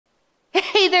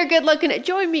there, good looking.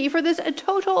 Join me for this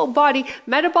total body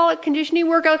metabolic conditioning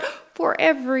workout for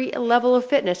every level of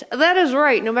fitness. That is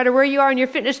right. No matter where you are in your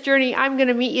fitness journey, I'm going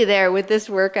to meet you there with this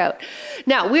workout.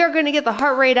 Now, we are going to get the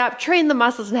heart rate up, train the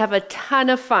muscles, and have a ton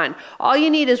of fun. All you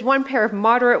need is one pair of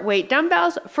moderate weight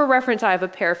dumbbells. For reference, I have a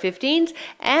pair of 15s.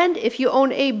 And if you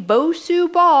own a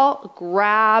BOSU ball,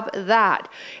 grab that.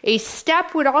 A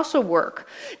step would also work.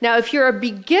 Now, if you're a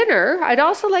beginner, I'd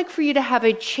also like for you to have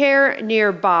a chair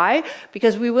nearby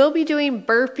because we will be doing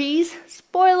burpees,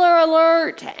 spoiler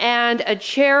alert, and a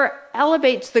chair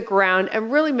elevates the ground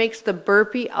and really makes the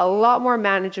burpee a lot more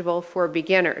manageable for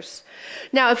beginners.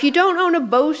 Now, if you don't own a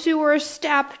BOSU or a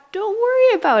step, don't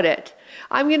worry about it.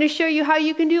 I'm going to show you how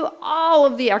you can do all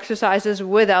of the exercises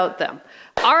without them.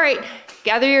 All right,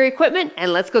 gather your equipment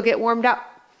and let's go get warmed up.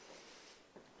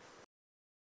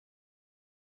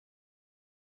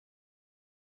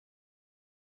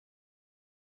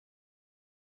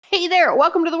 Hey there,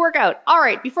 welcome to the workout. All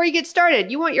right, before you get started,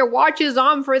 you want your watches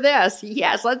on for this.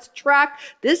 Yes, let's track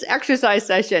this exercise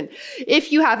session.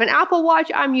 If you have an Apple Watch,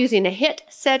 I'm using a HIIT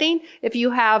setting. If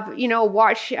you have,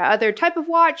 other type of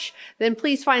watch, then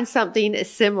please find something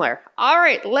similar. All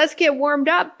right, let's get warmed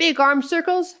up. Big arm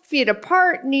circles, feet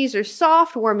apart, knees are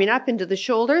soft, warming up into the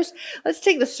shoulders. Let's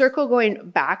take the circle going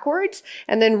backwards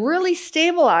and then really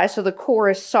stabilize so the core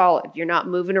is solid. You're not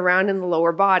moving around in the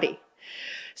lower body.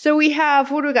 So we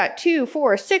have, what do we got? 2,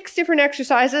 4, 6 different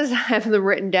exercises. I have them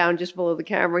written down just below the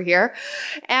camera here.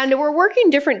 And we're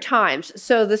working different times.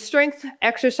 So the strength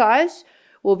exercise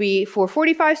will be for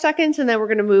 45 seconds, and then we're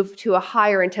going to move to a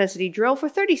higher intensity drill for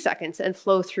 30 seconds and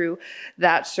flow through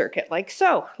that circuit like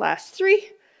so. Last 3,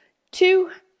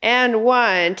 2, and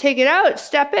 1. Take it out,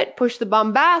 step it, push the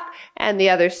bum back, and the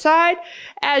other side.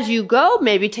 As you go,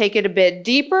 maybe take it a bit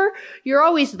deeper. You're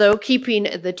always, though, keeping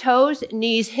the toes,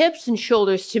 knees, hips, and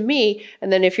shoulders to me.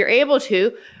 And then if you're able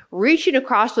to, reaching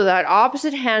across with that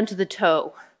opposite hand to the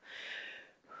toe.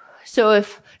 So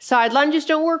if side lunges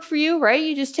don't work for you, right,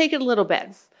 you just take it a little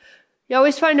bit. You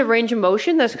always find a range of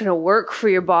motion that's going to work for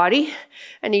your body.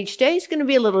 And each day is going to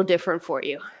be a little different for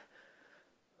you.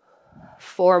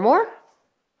 4 more.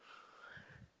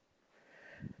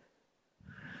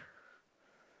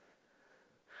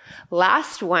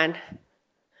 Last one.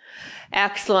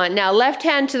 Excellent. Now left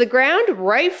hand to the ground,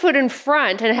 right foot in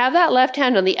front, and have that left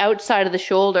hand on the outside of the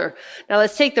shoulder. Now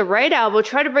let's take the right elbow,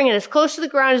 try to bring it as close to the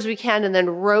ground as we can, and then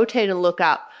rotate and look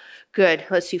up. Good.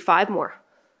 Let's do 5 more.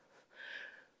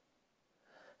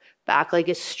 Back leg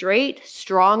is straight,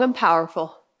 strong, and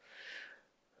powerful.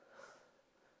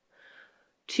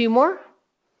 2 more.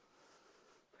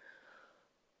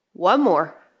 1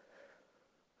 more.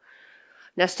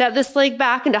 Now step this leg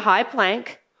back into high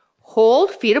plank.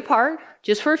 Hold, feet apart,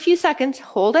 just for a few seconds.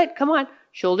 Hold it. Come on.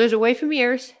 Shoulders away from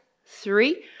ears.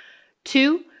 3,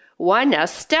 2, 1. Now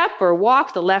step or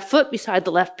walk the left foot beside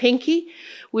the left pinky.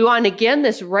 We want, again,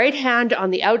 this right hand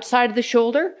on the outside of the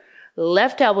shoulder.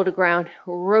 Left elbow to ground.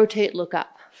 Rotate, look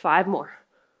up. 5 more.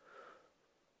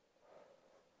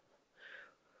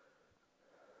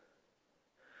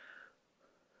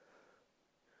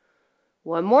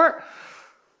 One more.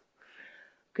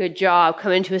 Good job.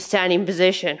 Come into a standing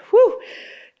position. Whew.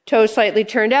 Toes slightly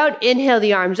turned out. Inhale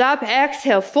the arms up.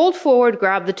 Exhale, fold forward,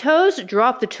 grab the toes,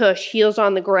 drop the tush, heels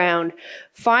on the ground.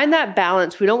 Find that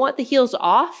balance. We don't want the heels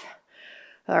off.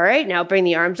 All right, now bring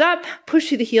the arms up, push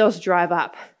through the heels, drive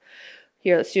up.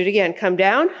 Here, let's do it again. Come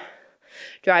down,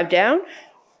 drive down.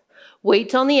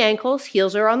 Weights on the ankles,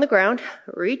 heels are on the ground.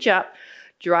 Reach up,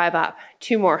 drive up.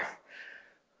 2 more.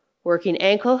 Working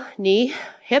ankle, knee,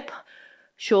 hip,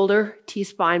 shoulder,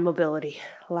 T-spine mobility.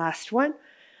 Last one.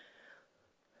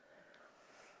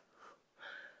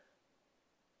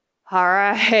 All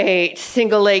right,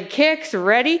 single leg kicks,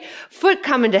 ready. Foot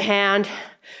coming to hand.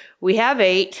 We have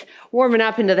 8. Warming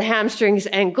up into the hamstrings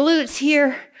and glutes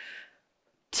here.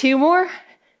 2 more.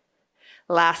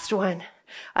 Last one.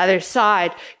 Other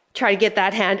side. Try to get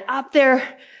that hand up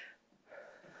there.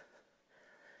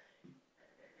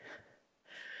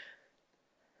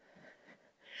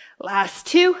 Last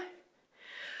 2.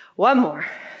 1 more.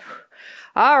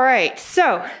 All right,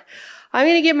 so I'm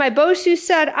going to get my BOSU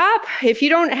set up. If you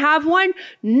don't have one,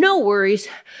 no worries.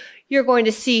 You're going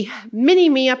to see mini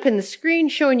me up in the screen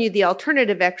showing you the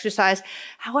alternative exercise.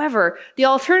 However, the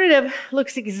alternative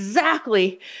looks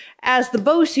exactly as the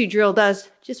BOSU drill does,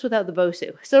 just without the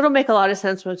BOSU. So it'll make a lot of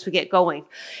sense once we get going.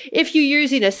 If you're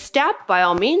using a step, by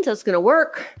all means, that's going to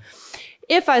work.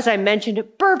 If, as I mentioned,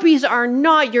 burpees are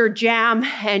not your jam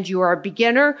and you are a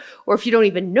beginner, or if you don't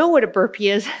even know what a burpee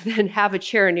is, then have a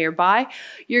chair nearby.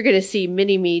 You're going to see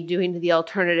mini-me doing the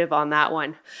alternative on that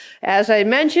one. As I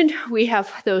mentioned, we have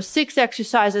those 6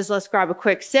 exercises. Let's grab a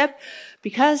quick sip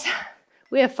because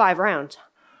we have 5 rounds.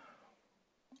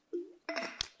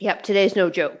 Yep, today's no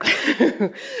joke.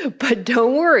 But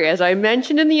don't worry, as I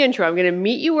mentioned in the intro, I'm going to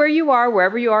meet you where you are,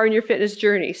 wherever you are in your fitness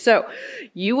journey. So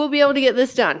you will be able to get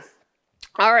this done.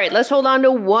 All right, let's hold on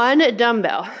to 1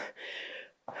 dumbbell.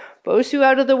 BOSU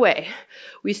out of the way.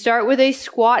 We start with a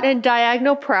squat and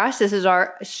diagonal press. This is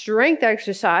our strength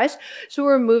exercise. So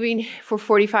we're moving for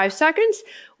 45 seconds.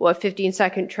 We'll have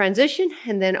 15-second transition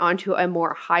and then onto a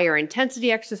more higher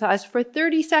intensity exercise for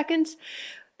 30 seconds.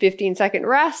 15-second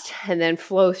rest, and then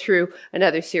flow through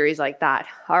another series like that.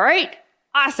 All right,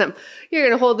 awesome. You're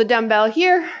going to hold the dumbbell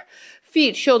here,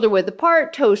 feet shoulder width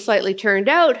apart, toes slightly turned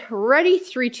out. Ready?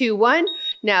 3, 2, 1.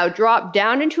 Now drop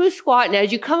down into a squat, and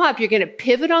as you come up, you're going to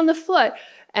pivot on the foot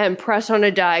and press on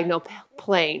a diagonal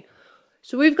plane.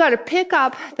 So we've got to pick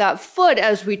up that foot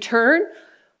as we turn.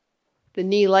 The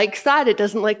knee likes that. It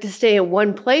doesn't like to stay in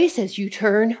one place as you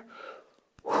turn.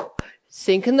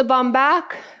 Sinking the bum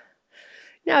back.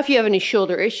 Now, if you have any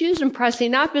shoulder issues and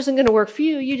pressing up isn't going to work for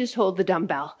you, you just hold the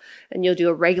dumbbell and you'll do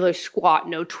a regular squat,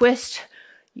 no twist.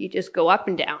 You just go up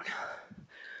and down.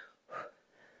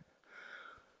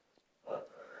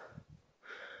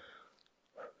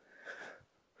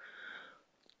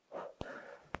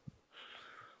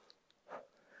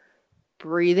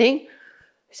 Breathing,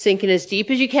 sinking as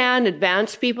deep as you can.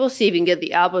 Advanced people, see if you can get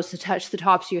the elbows to touch the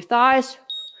tops of your thighs.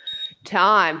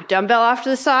 Time. Dumbbell off to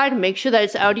the side. Make sure that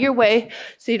it's out of your way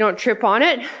so you don't trip on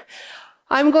it.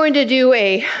 I'm going to do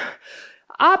a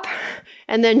up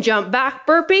and then jump back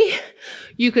burpee.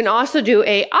 You can also do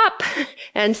a up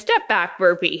and step back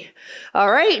burpee.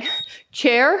 All right.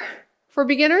 Chair for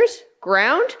beginners,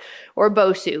 ground, or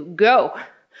BOSU. Go.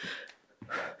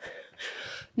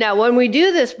 Now, when we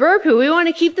do this burpee, we want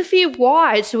to keep the feet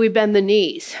wide so we bend the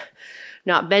knees,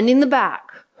 not bending the back.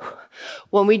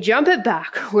 When we jump it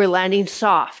back, we're landing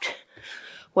soft.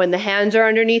 When the hands are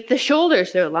underneath the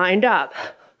shoulders, they're lined up.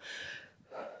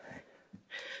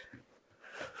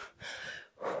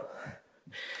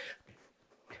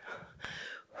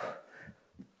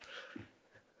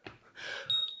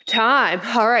 Time.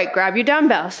 All right, grab your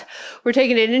dumbbells. We're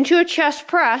taking it into a chest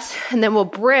press, and then we'll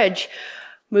bridge,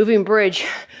 moving bridge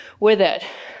with it.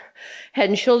 Head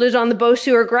and shoulders on the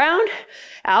BOSU or ground,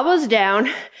 elbows down.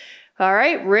 All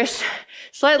right, wrists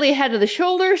slightly ahead of the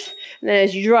shoulders. And then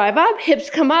as you drive up,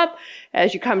 hips come up.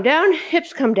 As you come down,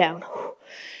 hips come down.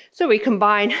 So we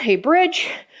combine a bridge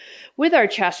with our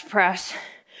chest press,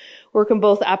 working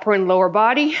both upper and lower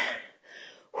body.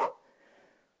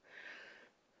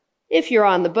 If you're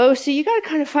on the BOSU, you got to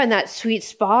kind of find that sweet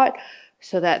spot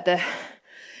so that the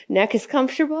neck is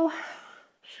comfortable.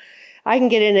 I can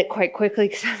get in it quite quickly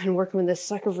because I've been working with this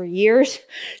sucker for years.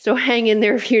 So hang in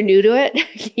there if you're new to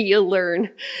it. You'll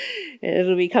learn. And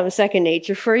it'll become second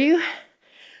nature for you.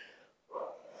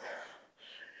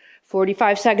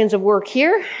 45 seconds of work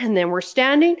here, and then we're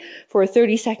standing for a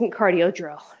 30-second cardio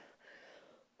drill.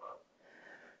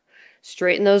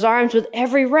 Straighten those arms with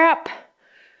every rep.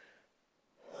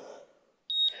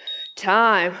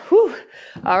 Time. Whew.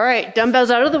 All right,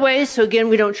 dumbbells out of the way, so again,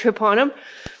 we don't trip on them.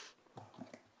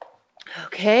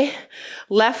 Okay,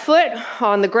 left foot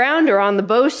on the ground or on the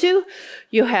BOSU.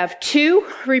 You have 2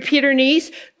 repeater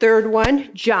knees, third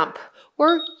one, jump.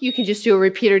 Or you can just do a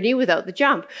repeater knee without the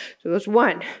jump. So it goes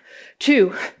 1,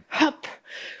 2, up,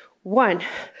 1,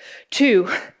 2,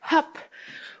 up,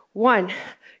 1,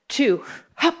 2,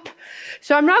 up.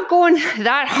 So I'm not going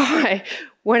that high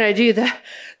when I do the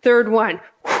third one.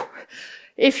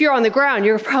 If you're on the ground,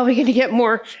 you're probably going to get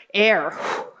more air.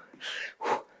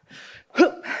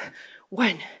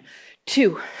 1,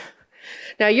 2.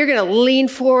 Now you're going to lean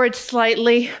forward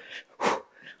slightly.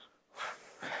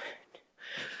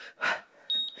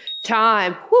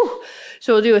 Time. Whew.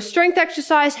 So we'll do a strength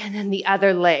exercise and then the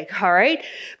other leg. All right.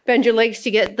 Bend your legs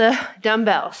to get the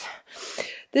dumbbells.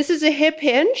 This is a hip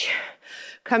hinge.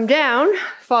 Come down.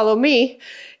 Follow me.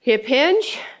 Hip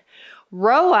hinge.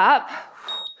 Row up.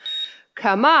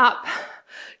 Come up.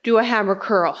 Do a hammer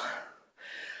curl.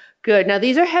 Good. Now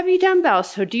these are heavy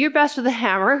dumbbells, so do your best with a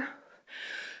hammer.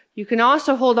 You can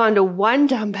also hold on to one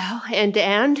dumbbell end to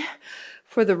end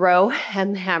for the row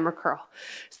and the hammer curl.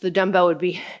 So the dumbbell would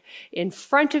be in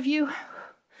front of you.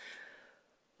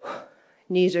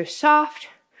 Knees are soft.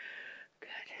 Good.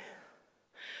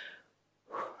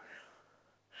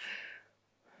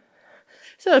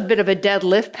 So a bit of a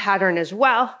deadlift pattern as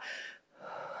well.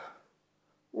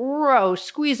 row,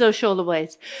 squeeze those shoulder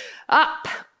blades. Up,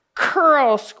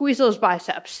 curl, squeeze those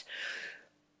biceps.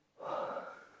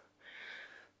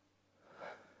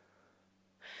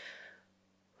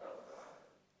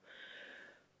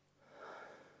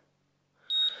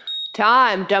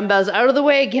 Time. Dumbbells out of the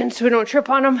way again so we don't trip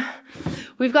on them.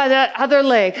 We've got that other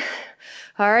leg.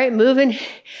 All right, moving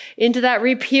into that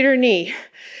repeater knee.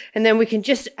 And then we can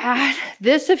just add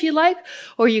this if you like,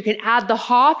 or you can add the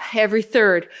hop every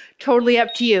third. Totally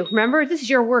up to you. Remember, this is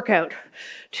your workout.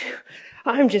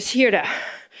 I'm just here to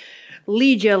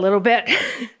lead you a little bit,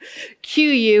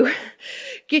 cue you,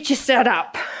 get you set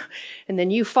up, and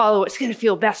then you follow what's going to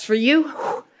feel best for you.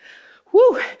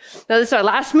 Woo. Now this is our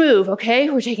last move, okay?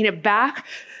 We're taking it back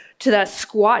to that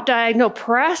squat diagonal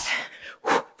press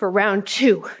for round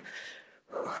 2.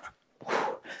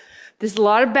 There's a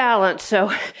lot of balance, so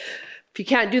if you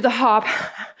can't do the hop,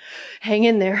 hang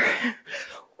in there.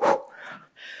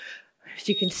 As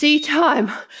you can see,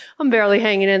 time. I'm barely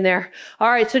hanging in there. All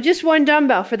right, so just one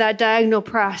dumbbell for that diagonal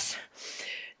press.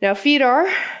 Now feet are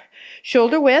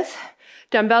shoulder width,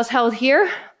 dumbbells held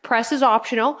here. Press is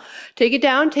optional. Take it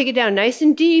down nice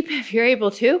and deep if you're able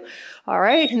to. All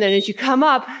right, and then as you come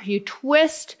up, you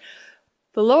twist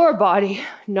the lower body,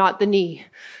 not the knee.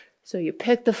 So you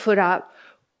pick the foot up.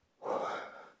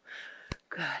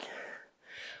 Good.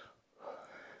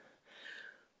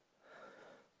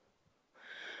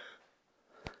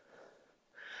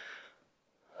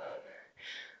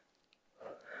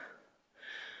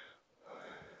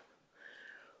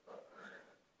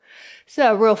 It's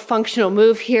a real functional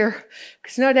move here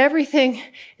because not everything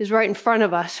is right in front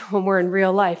of us when we're in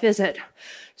real life, is it?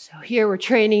 So here we're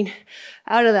training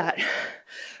out of that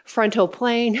frontal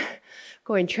plane,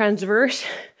 going transverse,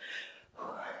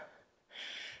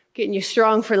 getting you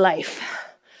strong for life.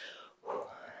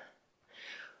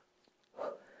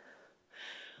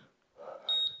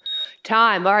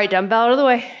 Time. All right, dumbbell out of the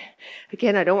way.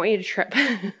 Again, I don't want you to trip.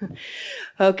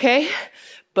 Okay.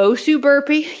 BOSU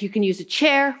burpee. You can use a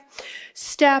chair,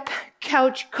 step,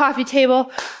 couch, coffee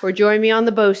table, or join me on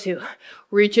the BOSU.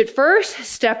 Reach it first,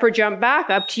 step or jump back,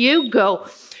 up to you, go.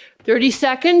 30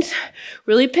 seconds.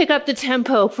 Really pick up the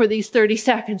tempo for these 30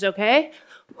 seconds, okay?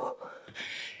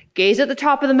 Gaze at the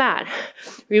top of the mat.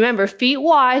 Remember, feet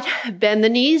wide, bend the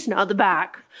knees, not the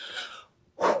back.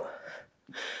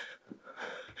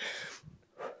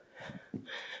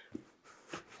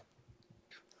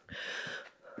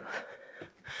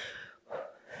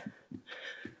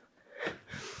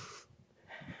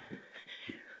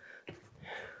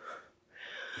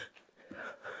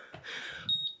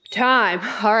 Time.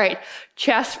 All right.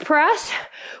 Chest press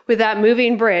with that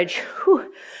moving bridge. Whew.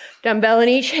 Dumbbell in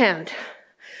each hand.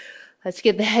 Let's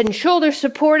get the head and shoulders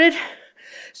supported.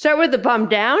 Start with the bum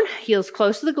down, heels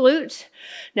close to the glutes.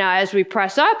 Now as we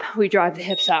press up, we drive the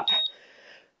hips up.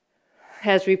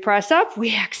 As we press up,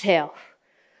 we exhale.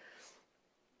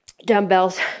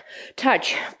 Dumbbells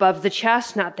touch above the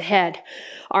chest, not the head.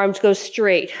 Arms go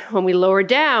straight. When we lower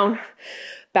down,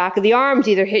 back of the arms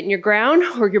either hitting your ground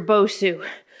or your BOSU.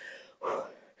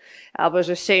 Elbows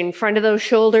are staying in front of those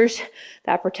shoulders.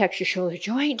 That protects your shoulder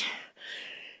joint.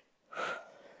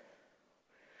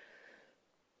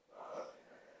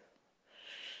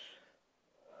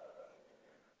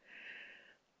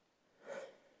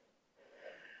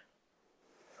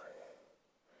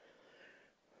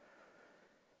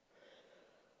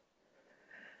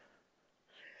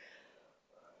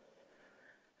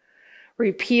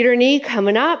 Repeater knee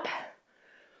coming up.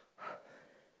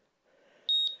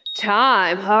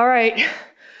 Time. All right.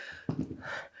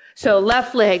 So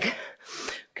left leg.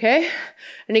 Okay.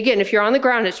 And again, if you're on the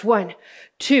ground, it's 1,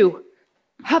 2,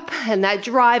 up. And that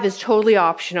drive is totally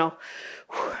optional.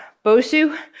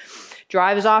 BOSU,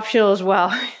 drive is optional as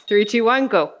well. 3, 2, 1,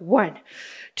 go. 1,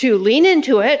 2, lean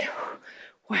into it.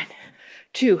 1,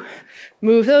 2,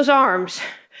 move those arms.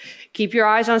 Keep your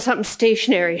eyes on something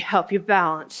stationary. Help you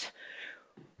balance.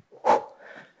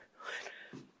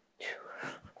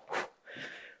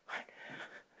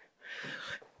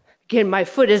 Again, my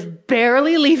foot is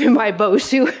barely leaving my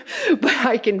BOSU, but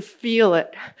I can feel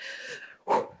it.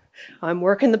 I'm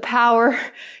working the power,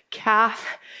 calf,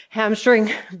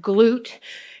 hamstring, glute.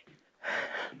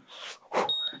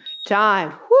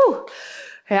 Time. Woo.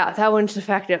 Yeah, that one's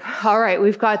effective. All right,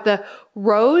 we've got the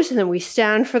rows, and then we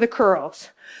stand for the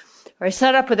curls. All right,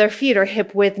 set up with our feet are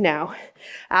hip width now.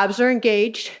 Abs are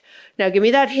engaged. Now give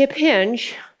me that hip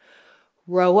hinge.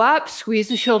 Row up, squeeze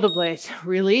the shoulder blades,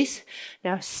 release.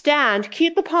 Now stand,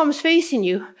 keep the palms facing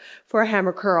you for a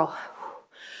hammer curl.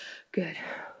 Good.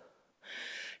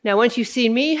 Now once you've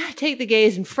seen me, take the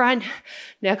gaze in front,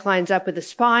 neck lines up with the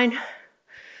spine.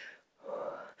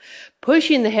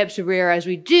 Pushing the hips rear as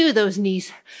we do, those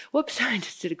knees, whoops, I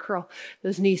just did a curl.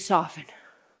 Those knees soften.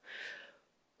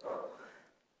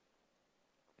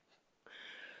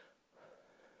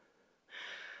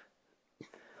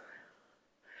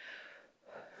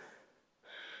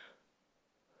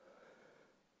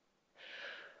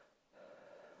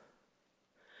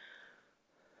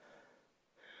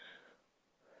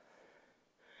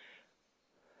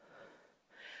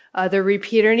 Other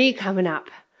repeater knee coming up.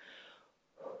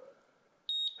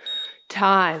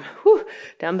 Time. Whew.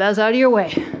 Dumbbells out of your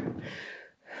way.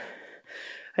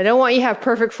 I don't want you to have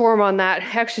perfect form on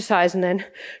that exercise and then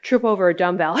trip over a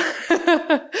dumbbell.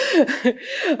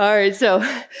 All right, so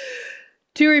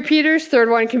 2 repeaters. Third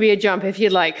one can be a jump if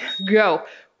you'd like. Go.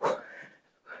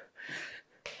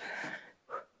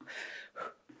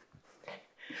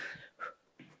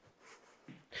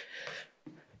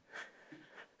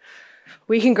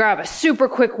 We can grab a super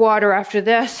quick water after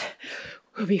this.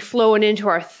 We'll be flowing into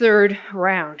our 3rd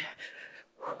round.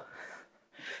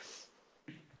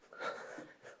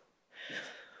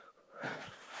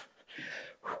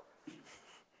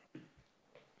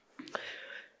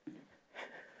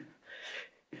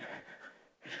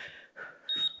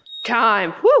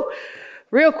 Time. Woo!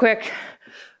 Real quick.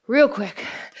 Real quick.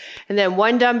 And then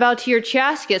 1 dumbbell to your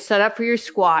chest. Get set up for your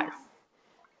squat.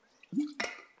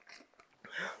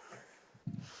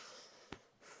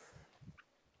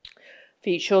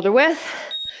 Feet shoulder width,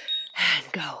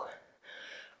 and go.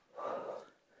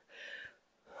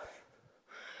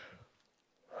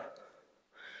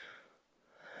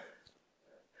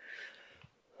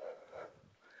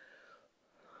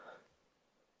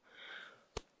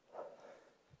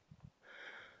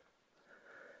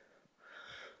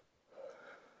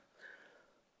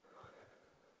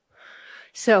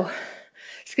 So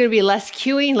it's going to be less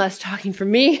cueing, less talking from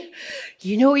me.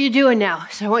 You know what you're doing now.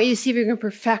 So I want you to see if you can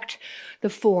perfect the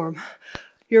form,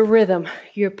 your rhythm,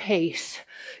 your pace.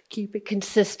 Keep it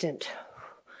consistent.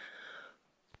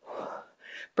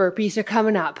 Burpees are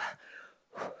coming up.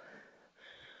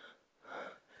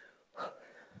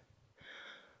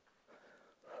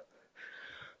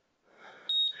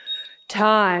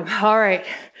 Time. All right.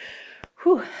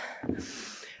 Whew.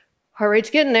 Heart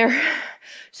rate's getting there.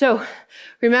 So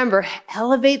remember,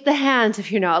 elevate the hands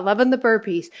if you're not loving the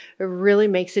burpees. It really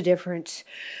makes a difference.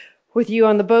 With you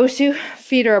on the BOSU,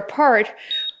 feet are apart.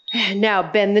 And now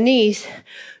bend the knees.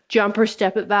 Jump or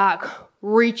step it back.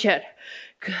 Reach it.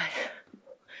 Good.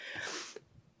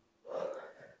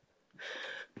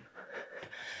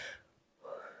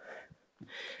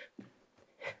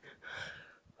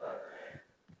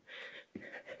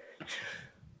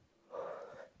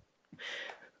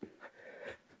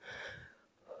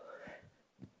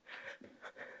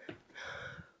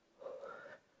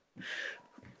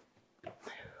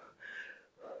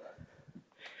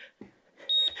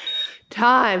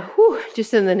 Time. Whew,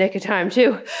 just in the nick of time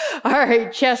too. All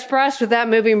right, chest press with that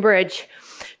moving bridge.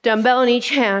 Dumbbell in each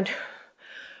hand.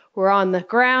 We're on the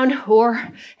ground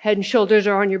or head and shoulders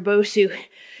are on your BOSU.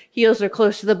 Heels are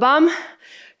close to the bum.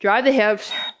 Drive the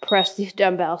hips, press the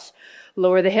dumbbells.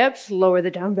 Lower the hips, lower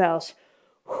the dumbbells.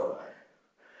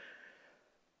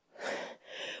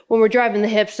 When we're driving the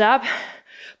hips up,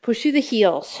 push through the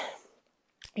heels.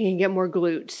 You can get more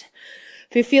glutes.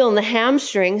 If you're feeling the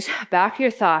hamstrings, back of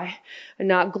your thigh, and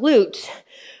not glutes,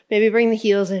 maybe bring the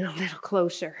heels in a little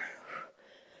closer.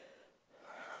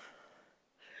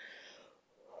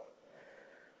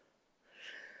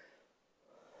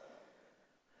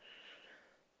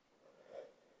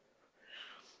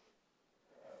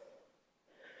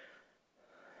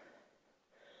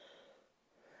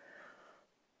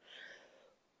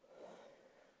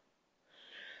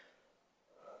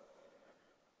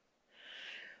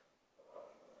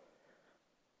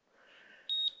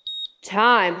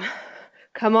 Time.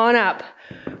 Come on up.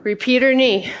 Repeater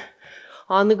knee.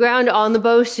 On the ground, on the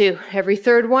BOSU. Every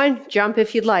 3rd one, jump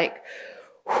if you'd like.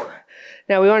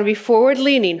 Now we want to be forward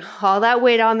leaning. All that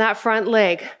weight on that front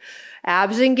leg.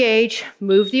 Abs engage.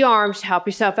 Move the arms. Help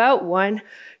yourself out. 1,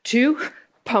 2.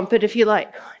 Pump it if you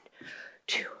like. 1,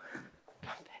 2.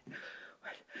 Pump it.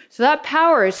 So that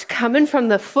power is coming from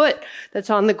the foot that's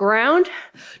on the ground,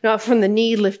 not from the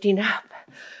knee lifting up.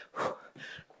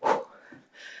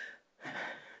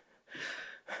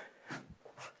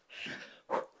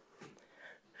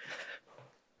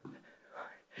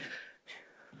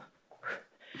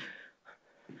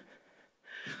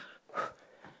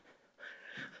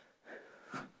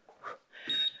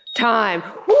 Time.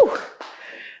 Whew.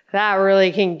 That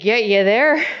really can get you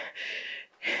there.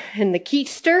 And the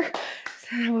keister,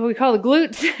 what we call the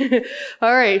glutes.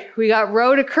 All right, we got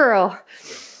row to curl.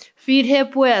 Feet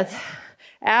hip width.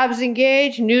 Abs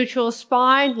engaged, neutral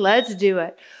spine. Let's do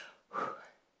it.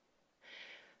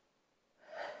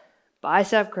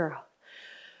 Bicep curl.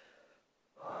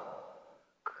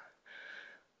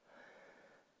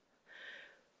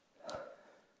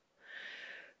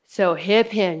 So hip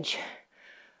hinge,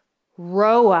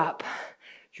 row up,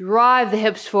 drive the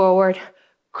hips forward,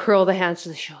 curl the hands to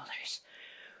the shoulders.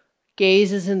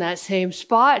 Gaze is in that same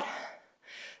spot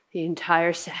the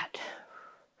entire set.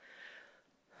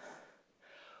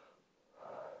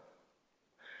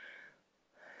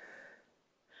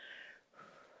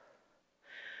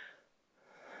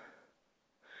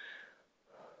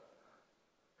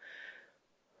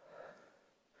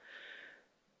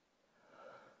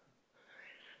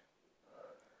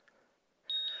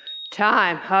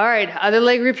 Time. All right, other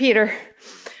leg repeater.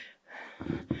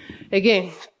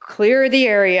 Again, clear the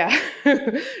area.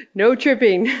 No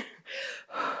tripping.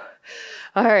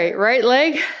 All right, right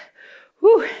leg.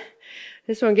 Whew.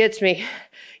 This one gets me.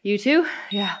 You too?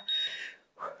 Yeah.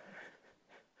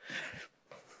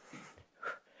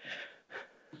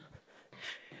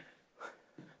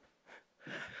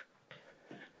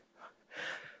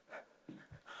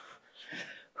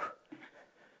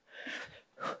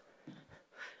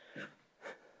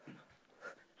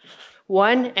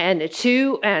 One and a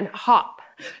two and hop.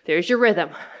 There's your rhythm.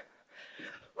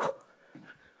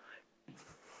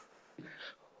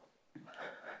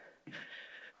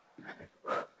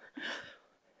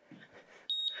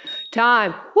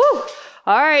 Time. Woo!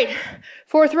 All right.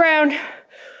 Fourth round.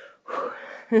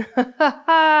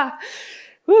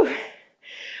 Woo.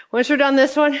 Once we're done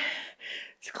this one,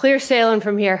 it's clear sailing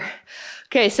from here.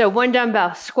 Okay, so one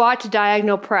dumbbell, squat to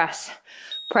diagonal press.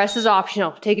 Press is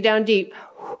optional. Take it down deep.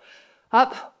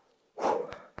 Up.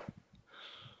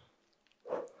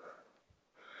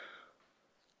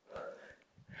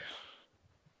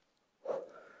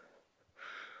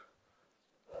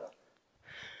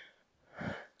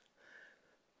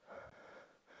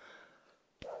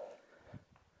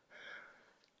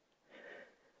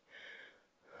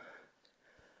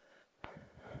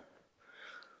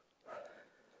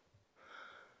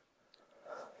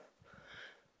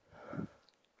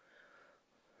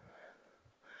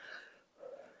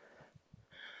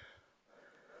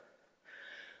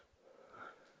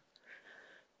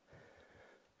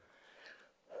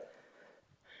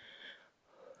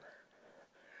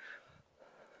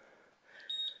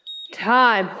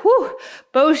 Time. Whew.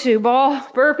 BOSU ball,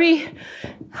 burpee,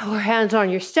 or hands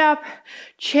on your step,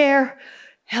 chair,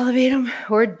 elevate them,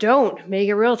 or don't. Make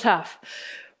it real tough.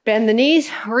 Bend the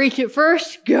knees, reach it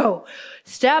first, go.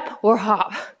 Step or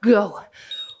hop, go.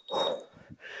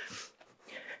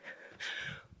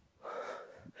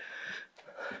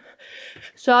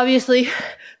 So obviously,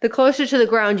 the closer to the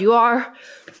ground you are,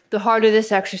 the harder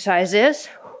this exercise is.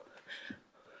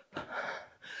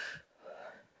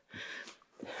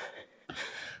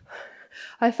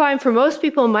 I find for most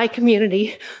people in my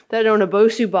community that own a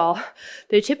BOSU ball,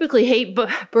 they typically hate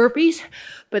burpees,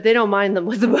 but they don't mind them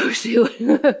with the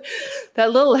BOSU.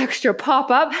 That little extra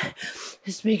pop up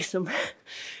just makes them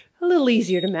a little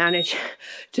easier to manage.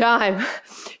 Time.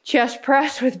 Chest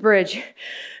press with bridge.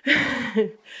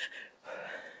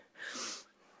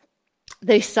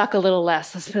 They suck a little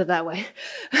less, let's put it that way.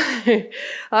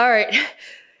 All right.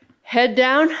 Head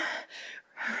down.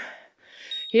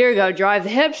 Here we go. Drive the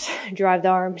hips, drive the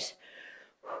arms.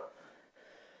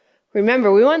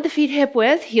 Remember, we want the feet hip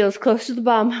width, heels close to the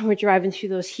bum. We're driving through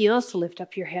those heels to lift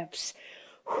up your hips.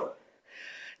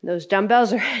 Those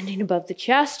dumbbells are ending above the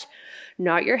chest,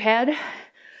 not your head.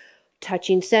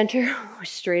 Touching center with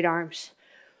straight arms.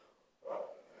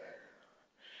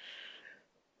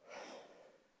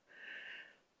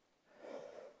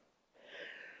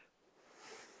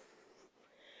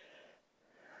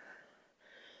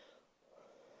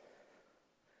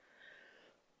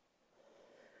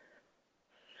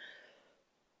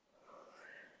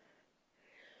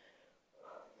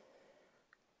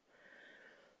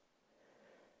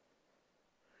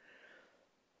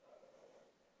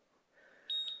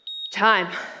 Time.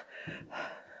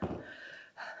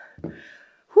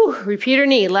 Whew. Repeater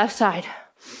knee, left side.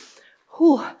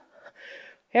 Whew.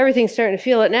 Everything's starting to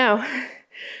feel it now,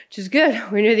 which is good.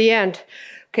 We're near the end.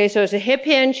 Okay, so it's a hip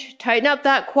hinge. Tighten up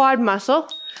that quad muscle.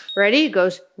 Ready? It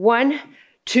goes 1,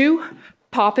 2,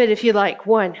 pop it if you like.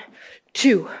 1,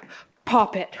 2,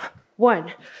 pop it.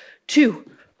 1, 2,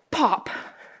 pop.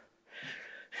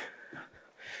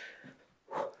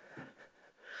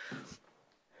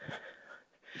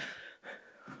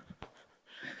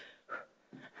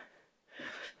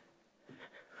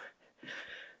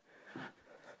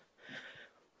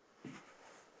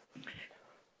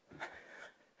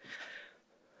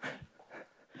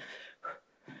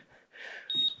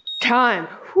 Time.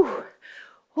 Whew.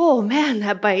 Oh man,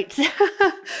 that bites.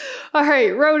 All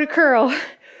right, row to curl.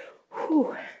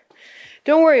 Whew.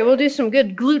 Don't worry, we'll do some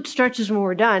good glute stretches when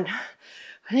we're done.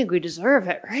 I think we deserve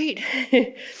it,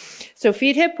 right? So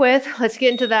feet hip width. Let's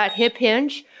get into that hip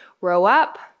hinge. Row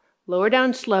up, lower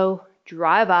down slow,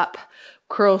 drive up,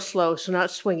 curl slow, so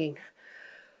not swinging.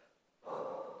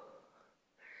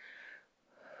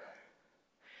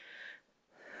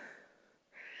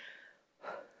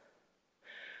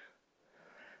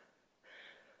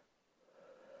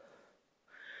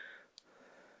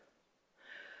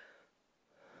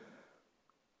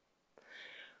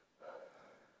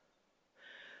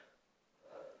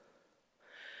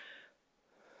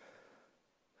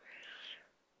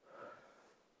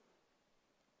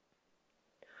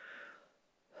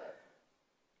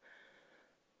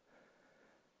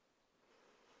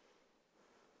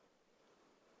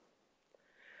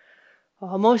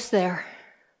 Almost there.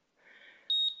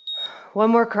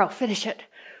 One more curl, finish it.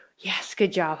 Yes,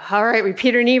 good job. All right,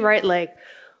 repeat our knee, right leg.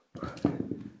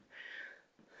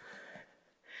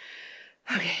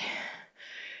 Okay,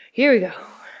 here we go.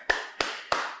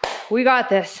 We got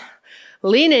this.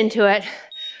 Lean into it.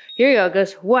 Here you go, it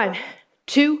goes 1,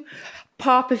 2,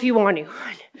 pop if you want to. 1,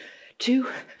 2,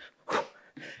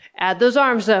 add those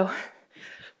arms though.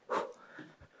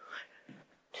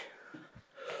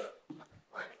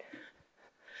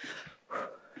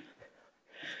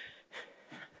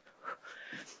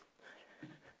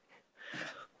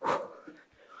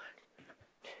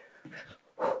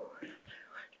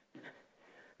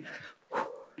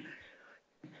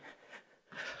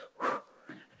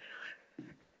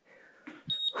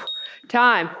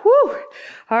 Time. Woo.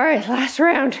 All right, last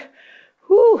round.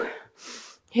 Woo.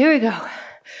 Here we go.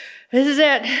 This is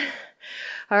it.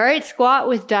 All right, squat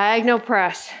with diagonal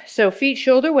press. So feet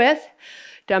shoulder width,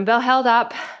 dumbbell held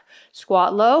up,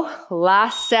 squat low.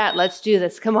 Last set. Let's do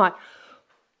this. Come on.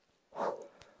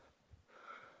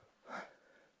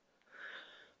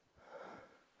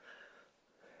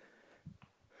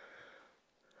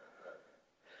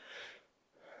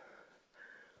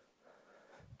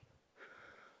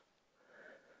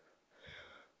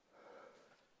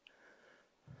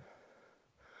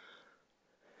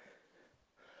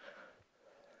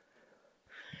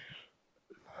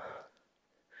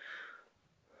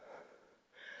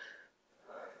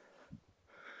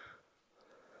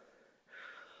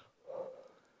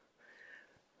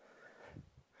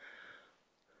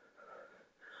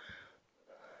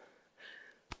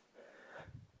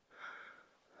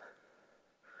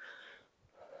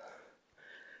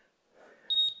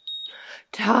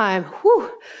 Time. Whew.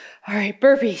 All right,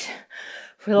 burpees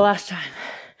for the last time.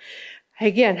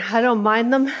 Again, I don't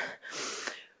mind them.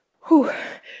 Whew.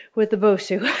 With the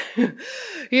BOSU.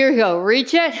 Here we go.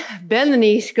 Reach it, bend the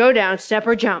knees, go down, step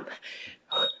or jump.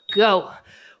 Go.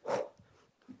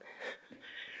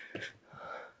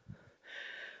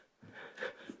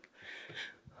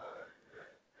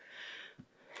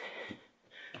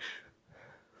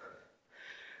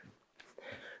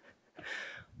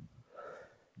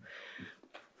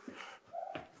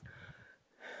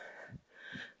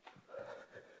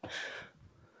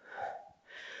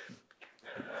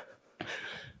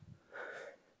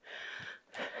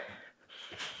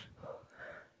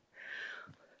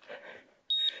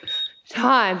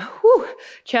 Time. Whew.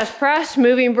 Chest press,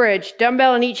 moving bridge,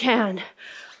 dumbbell in each hand.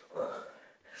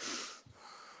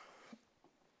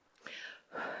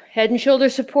 Head and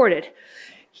shoulders supported.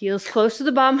 Heels close to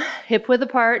the bum, hip width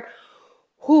apart.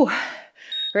 Whew.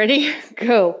 Ready?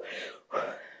 Go.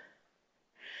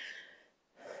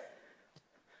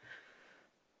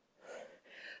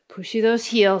 Push through those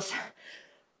heels.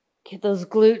 Get those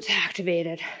glutes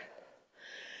activated.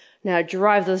 Now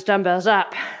drive those dumbbells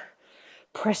up.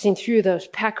 Pressing through those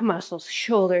pec muscles,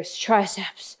 shoulders,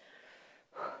 triceps.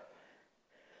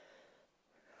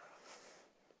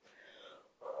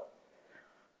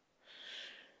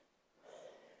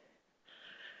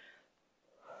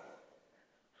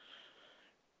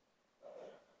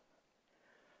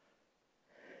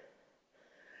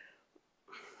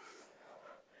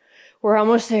 We're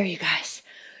almost there, you guys.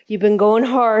 You've been going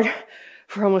hard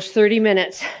for almost 30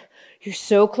 minutes. You're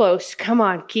so close. Come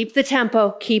on, keep the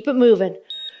tempo, keep it moving.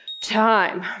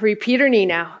 Time. Repeat our knee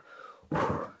now.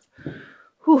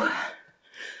 Whew.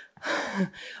 I'm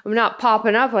not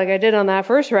popping up like I did on that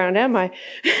first round, am I?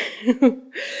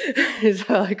 It's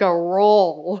like a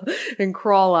roll and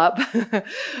crawl up.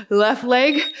 Left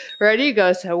leg, ready,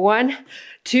 go. So 1,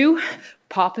 2,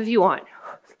 pop if you want.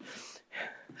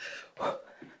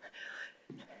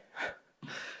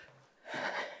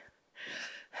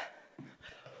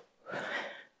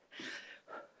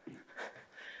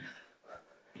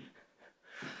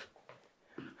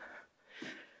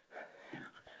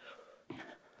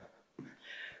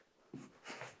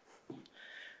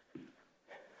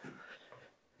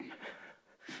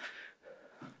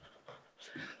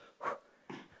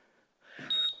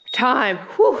 time.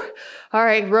 Whew. All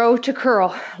right, row to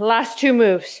curl. Last 2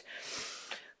 moves.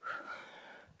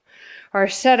 All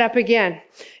right, set up again.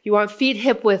 You want feet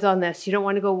hip width on this. You don't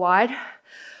want to go wide.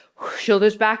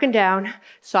 Shoulders back and down.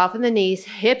 Soften the knees.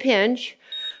 Hip hinge.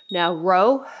 Now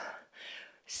row,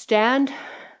 stand,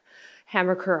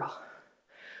 hammer curl.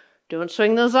 Don't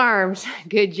swing those arms.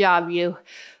 Good job, you.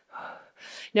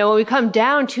 Now, when we come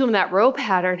down to in that row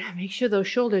pattern, make sure those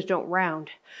shoulders don't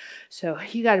round. So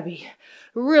you got to be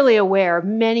really aware of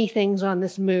many things on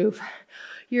this move.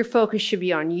 Your focus should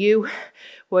be on you,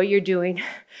 what you're doing,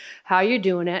 how you're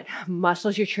doing it,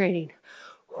 muscles you're training.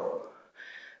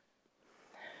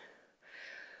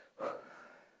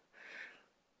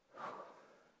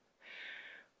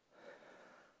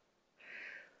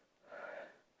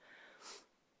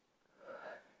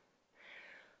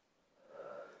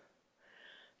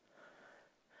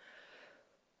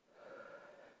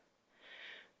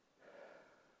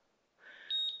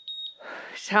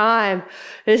 Time.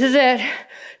 This is it.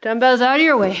 Dumbbells out of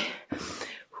your way.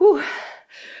 Whew.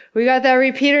 We got that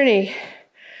repeater knee.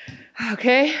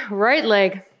 Okay, right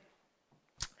leg.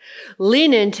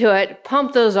 Lean into it.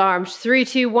 Pump those arms. 3,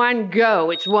 2, 1, go.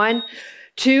 It's 1,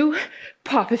 2,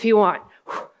 pop if you want.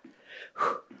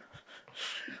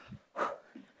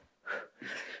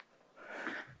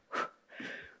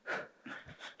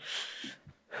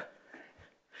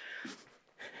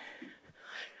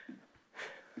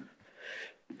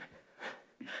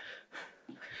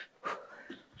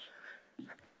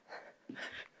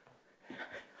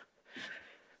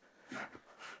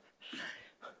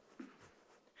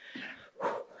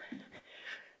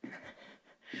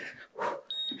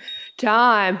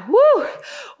 Time. Woo!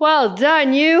 Well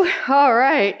done, you. All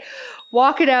right.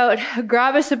 Walk it out.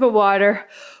 Grab a sip of water.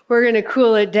 We're going to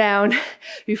cool it down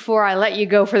before I let you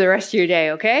go for the rest of your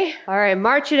day, okay? All right.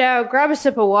 March it out. Grab a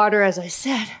sip of water, as I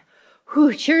said.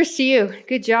 Whew, cheers to you.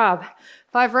 Good job.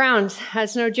 5 rounds.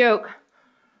 That's no joke.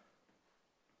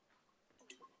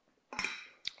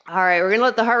 All right. We're going to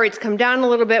let the heart rates come down a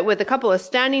little bit with a couple of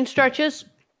standing stretches,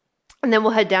 and then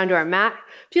we'll head down to our mat.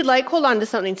 If you'd like, hold on to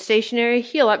something stationary,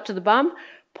 heel up to the bum,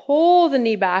 pull the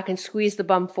knee back and squeeze the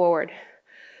bum forward.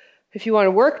 If you want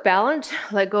to work balance,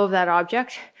 let go of that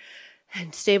object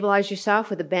and stabilize yourself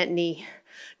with a bent knee.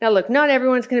 Now look, not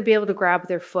everyone's going to be able to grab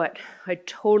their foot. I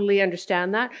totally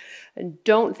understand that and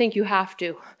don't think you have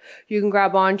to. You can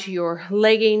grab onto your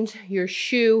leggings, your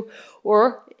shoe,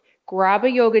 or grab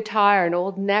a yoga tie or an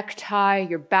old neck tie,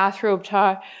 your bathrobe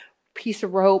tie, piece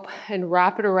of rope, and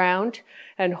wrap it around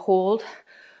and hold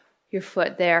your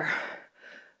foot there.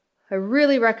 I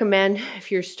really recommend, if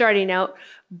you're starting out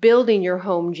building your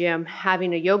home gym,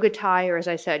 having a yoga tie, or as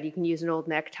I said, you can use an old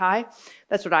neck tie.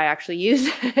 That's what I actually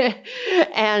use.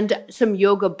 And some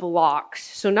yoga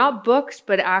blocks. So not books,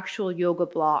 but actual yoga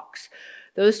blocks.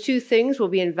 Those 2 things will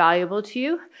be invaluable to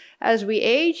you. As we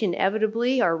age,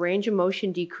 inevitably, our range of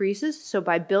motion decreases. So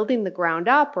by building the ground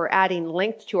up or adding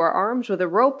length to our arms with a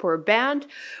rope or a band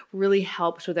really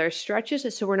helps with our stretches.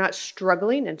 So we're not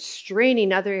struggling and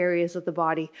straining other areas of the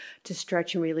body to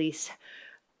stretch and release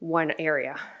one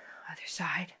area. Other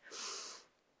side.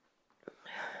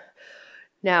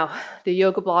 Now, the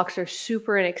yoga blocks are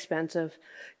super inexpensive.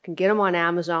 You can get them on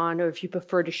Amazon, or if you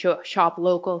prefer to shop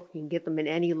local, you can get them in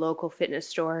any local fitness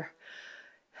store.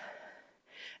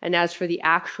 And as for the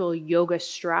actual yoga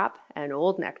strap and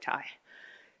old necktie,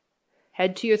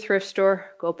 head to your thrift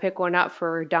store, go pick one up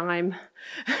for a dime,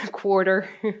 quarter.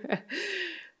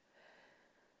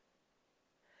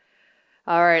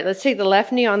 All right, let's take the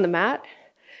left knee on the mat,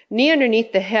 knee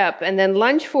underneath the hip, and then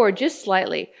lunge forward just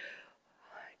slightly.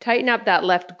 Tighten up that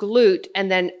left glute and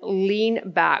then lean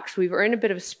back. So we've earned a bit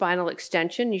of spinal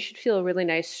extension. You should feel a really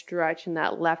nice stretch in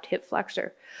that left hip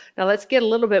flexor. Now let's get a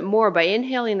little bit more by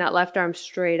inhaling that left arm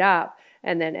straight up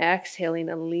and then exhaling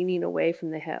and leaning away from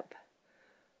the hip.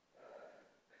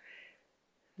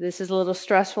 This is a little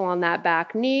stressful on that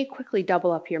back knee. Quickly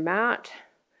double up your mat.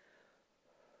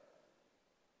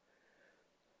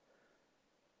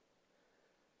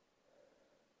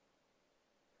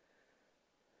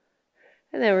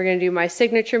 And then we're going to do my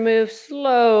signature move.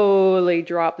 Slowly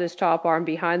drop this top arm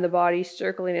behind the body,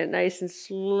 circling it nice and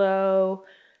slow.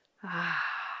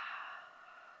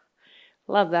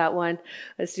 Love that one.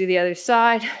 Let's do the other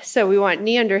side. So we want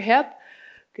knee under hip.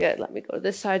 Good. Let me go to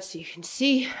this side so you can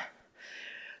see.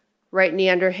 Right knee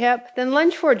under hip. Then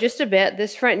lunge forward just a bit.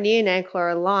 This front knee and ankle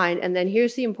are aligned. And then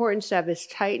here's the important step, is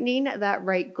tightening that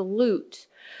right glute.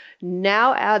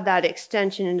 Now add that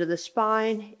extension into the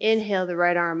spine. Inhale the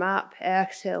right arm up.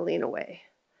 Exhale, lean away.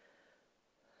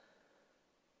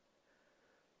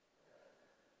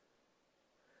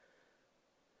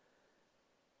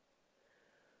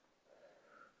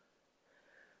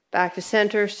 Back to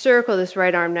center. Circle this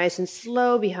right arm nice and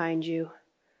slow behind you.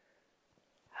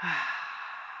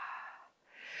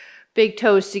 Big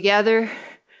toes together.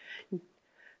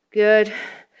 Good.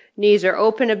 Knees are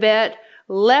open a bit.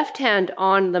 Left hand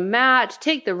on the mat.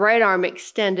 Take the right arm,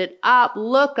 extend it up,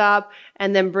 look up,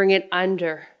 and then bring it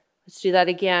under. Let's do that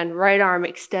again. Right arm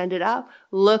extended up,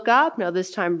 look up. Now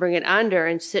this time bring it under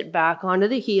and sit back onto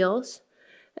the heels.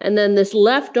 And then this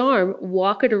left arm,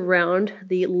 walk it around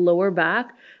the lower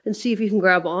back and see if you can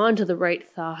grab onto the right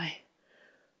thigh.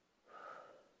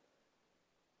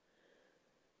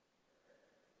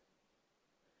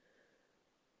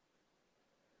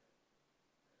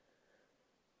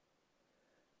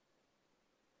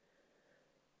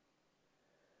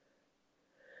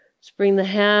 Just bring the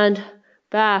hand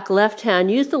back, left hand.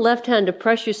 Use the left hand to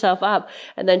press yourself up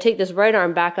and then take this right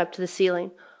arm back up to the ceiling.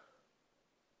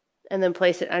 And then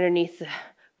place it underneath the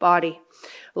body.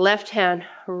 Left hand,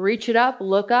 reach it up,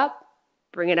 look up,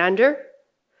 bring it under.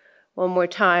 One more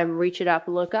time, reach it up,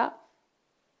 look up.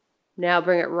 Now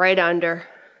bring it right under.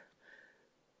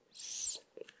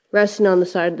 Resting on the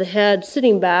side of the head,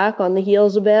 sitting back on the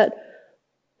heels a bit.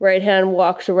 Right hand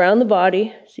walks around the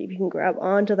body. See if you can grab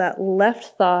onto that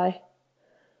left thigh.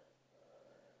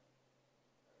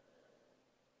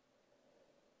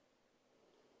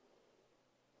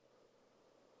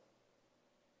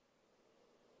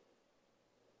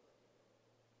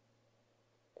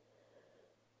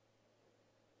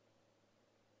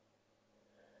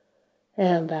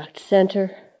 And back to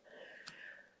center.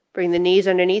 Bring the knees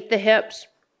underneath the hips.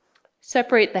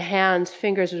 Separate the hands,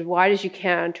 fingers as wide as you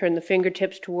can. Turn the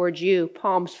fingertips towards you,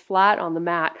 palms flat on the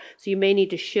mat. So you may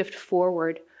need to shift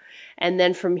forward. And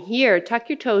then from here, tuck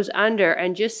your toes under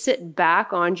and just sit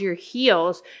back onto your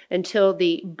heels until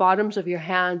the bottoms of your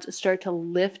hands start to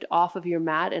lift off of your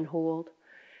mat and hold.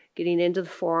 Getting into the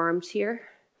forearms here.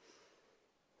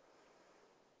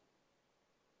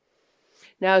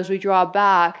 Now as we draw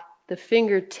back, the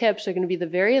fingertips are going to be the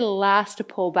very last to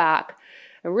pull back.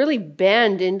 And really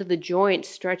bend into the joints,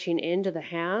 stretching into the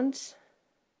hands.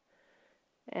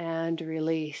 And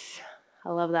release. I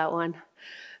love that one.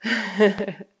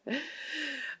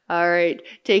 All right,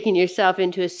 taking yourself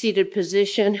into a seated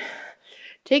position.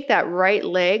 Take that right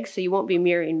leg, so you won't be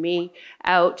mirroring me,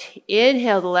 out.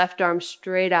 Inhale the left arm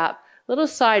straight up. Little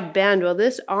side bend while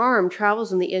this arm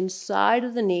travels on the inside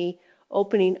of the knee,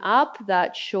 opening up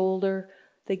that shoulder,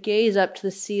 the gaze up to the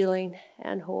ceiling,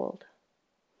 and hold.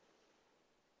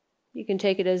 You can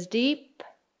take it as deep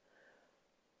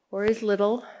or as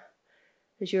little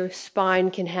as your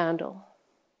spine can handle.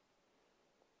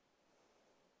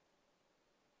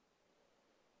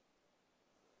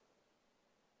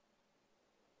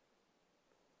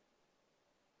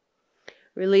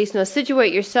 Release. Now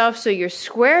situate yourself so you're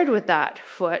squared with that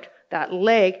foot, that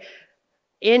leg.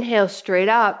 Inhale straight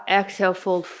up. Exhale,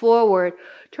 fold forward.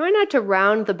 Try not to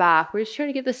round the back. We're just trying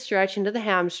to get the stretch into the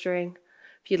hamstring.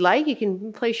 If you'd like, you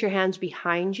can place your hands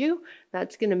behind you.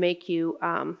 That's going to make you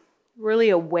really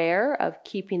aware of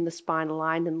keeping the spine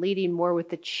aligned and leading more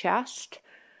with the chest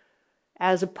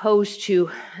as opposed to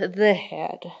the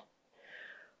head.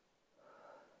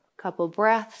 Couple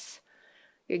breaths.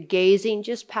 You're gazing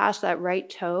just past that right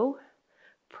toe,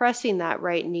 pressing that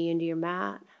right knee into your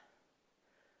mat.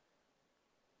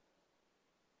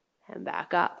 And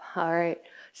back up. All right.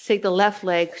 Let's take the left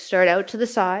leg, start out to the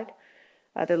side.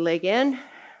 Other leg in.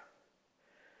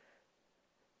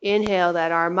 Inhale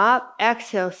that arm up.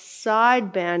 Exhale,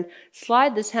 side bend.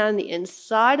 Slide this hand the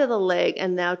inside of the leg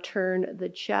and now turn the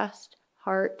chest,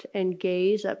 heart, and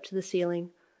gaze up to the ceiling.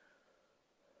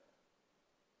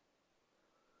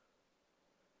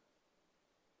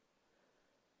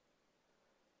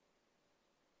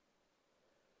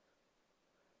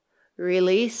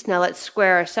 Release. Now let's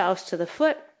square ourselves to the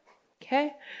foot.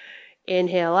 Okay.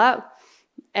 Inhale up.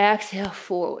 Exhale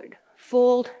forward.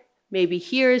 Fold. Maybe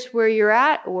here is where you're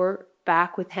at, or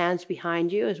back with hands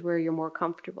behind you is where you're more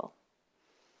comfortable.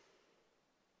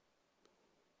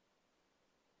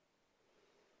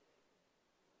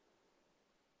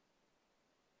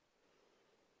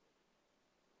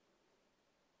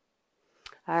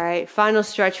 All right, final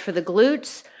stretch for the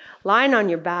glutes. Lying on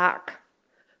your back.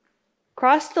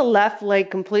 Cross the left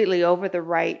leg completely over the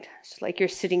right. It's like you're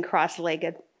sitting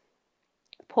cross-legged.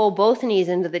 Pull both knees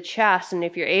into the chest, and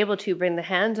if you're able to, bring the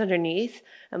hands underneath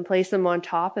and place them on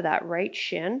top of that right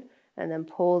shin, and then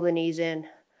pull the knees in.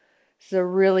 This is a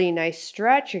really nice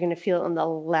stretch. You're going to feel it in the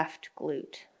left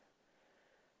glute.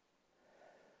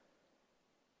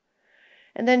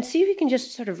 And then see if you can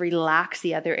just sort of relax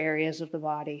the other areas of the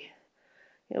body.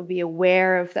 You'll be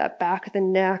aware of that back of the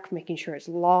neck, making sure it's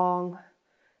long.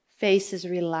 Face is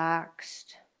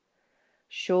relaxed.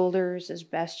 shoulders as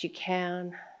best you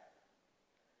can.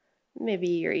 Maybe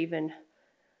you're even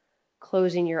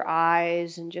closing your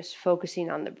eyes and just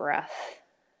focusing on the breath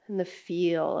and the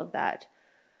feel of that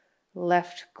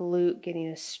left glute getting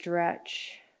a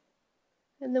stretch.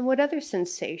 And then what other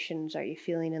sensations are you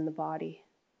feeling in the body?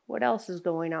 What else is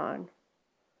going on?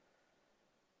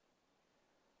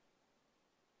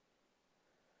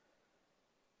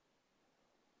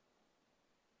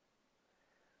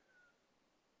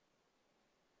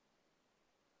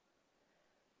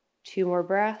 Two more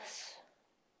breaths.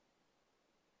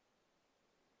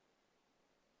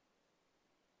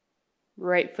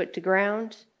 Right foot to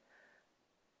ground.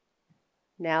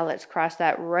 Now let's cross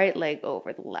that right leg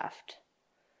over the left.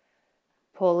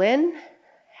 Pull in,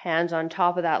 hands on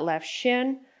top of that left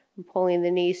shin, and pulling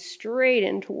the knees straight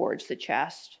in towards the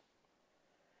chest.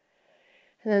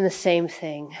 And then the same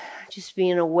thing, just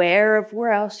being aware of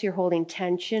where else you're holding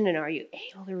tension and are you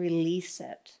able to release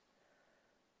it.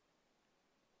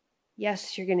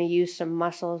 Yes, you're going to use some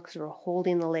muscles because we're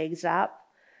holding the legs up,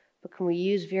 but can we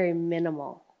use very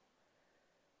minimal?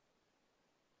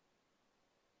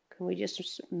 Can we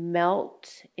just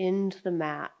melt into the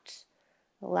mat?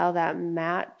 Allow that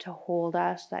mat to hold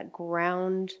us, that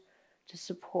ground to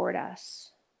support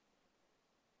us.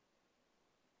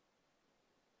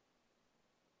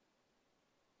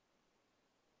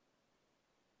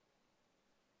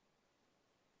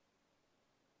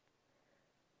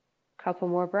 Couple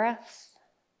more breaths.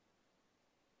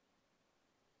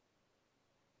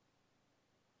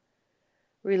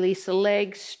 Release the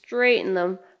legs, straighten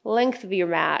them, length of your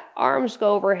mat, arms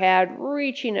go overhead,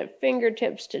 reaching at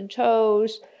fingertips to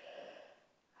toes.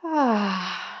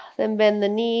 Then bend the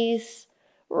knees,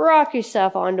 rock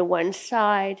yourself onto one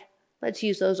side. Let's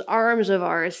use those arms of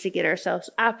ours to get ourselves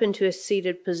up into a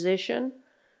seated position.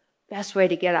 Best way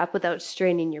to get up without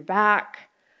straining your back.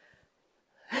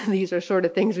 These are sort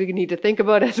of things we need to think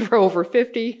about as we're over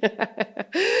 50.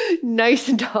 Nice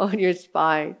and tall in your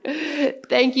spine.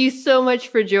 Thank you so much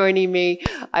for joining me.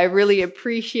 I really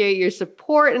appreciate your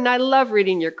support and I love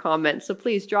reading your comments. So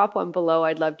please drop one below.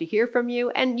 I'd love to hear from you.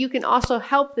 And you can also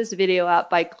help this video out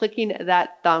by clicking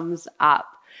that thumbs up.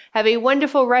 Have a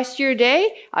wonderful rest of your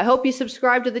day. I hope you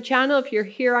subscribe to the channel if you're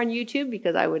here on YouTube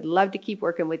because I would love to keep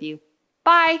working with you.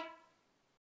 Bye.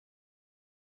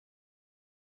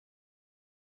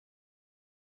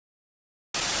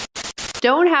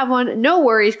 Don't have one, no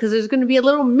worries, because there's going to be a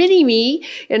little mini me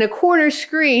in a corner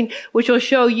screen, which will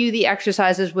show you the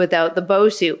exercises without the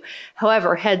BOSU.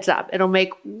 However, heads up, it'll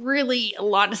make really a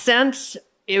lot of sense.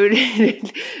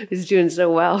 It's doing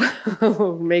so well.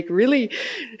 It'd make really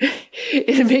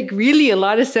a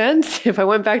lot of sense if I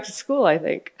went back to school, I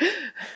think.